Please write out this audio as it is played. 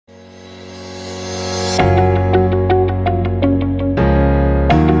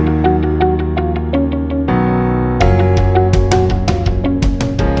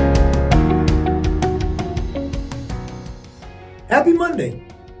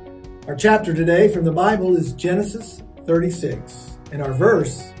Our chapter today from the Bible is Genesis 36, and our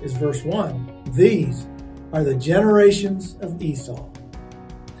verse is verse 1. These are the generations of Esau.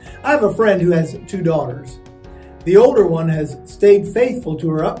 I have a friend who has two daughters. The older one has stayed faithful to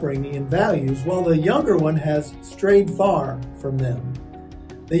her upbringing and values, while the younger one has strayed far from them.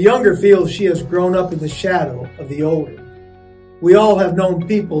 The younger feels she has grown up in the shadow of the older. We all have known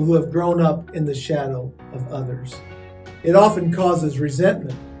people who have grown up in the shadow of others. It often causes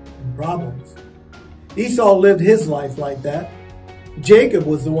resentment and problems. Esau lived his life like that. Jacob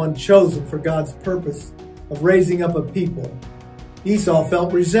was the one chosen for God's purpose of raising up a people. Esau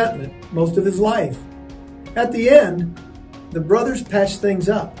felt resentment most of his life. At the end, the brothers patched things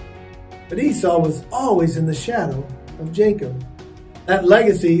up, but Esau was always in the shadow of Jacob. That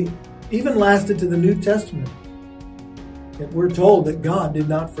legacy even lasted to the New Testament. Yet we're told that God did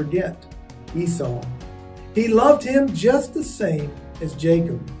not forget Esau. He loved him just the same as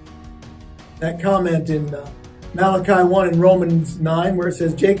Jacob. That comment in Malachi 1 and Romans 9, where it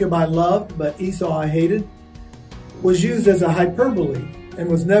says, Jacob I loved, but Esau I hated, was used as a hyperbole and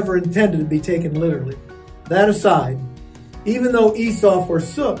was never intended to be taken literally. That aside, even though Esau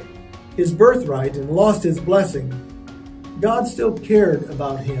forsook his birthright and lost his blessing, God still cared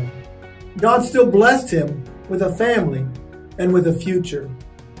about him. God still blessed him with a family and with a future.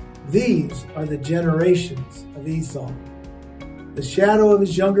 These are the generations of Esau. The shadow of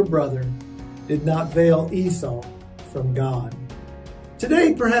his younger brother did not veil Esau from God.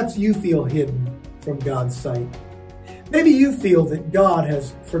 Today, perhaps you feel hidden from God's sight. Maybe you feel that God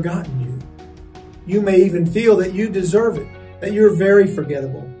has forgotten you. You may even feel that you deserve it, that you're very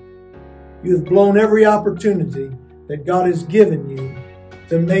forgettable. You have blown every opportunity that God has given you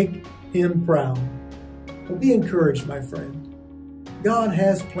to make him proud. But be encouraged, my friend. God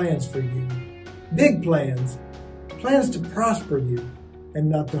has plans for you. Big plans. Plans to prosper you and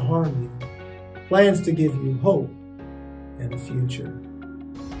not to harm you. Plans to give you hope and a future.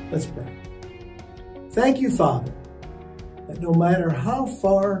 Let's pray. Thank you, Father, that no matter how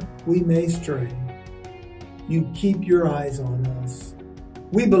far we may stray, you keep your eyes on us.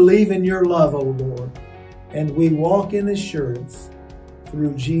 We believe in your love, O Lord, and we walk in assurance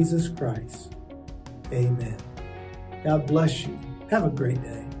through Jesus Christ. Amen. God bless you. Have a great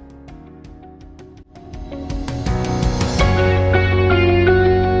day.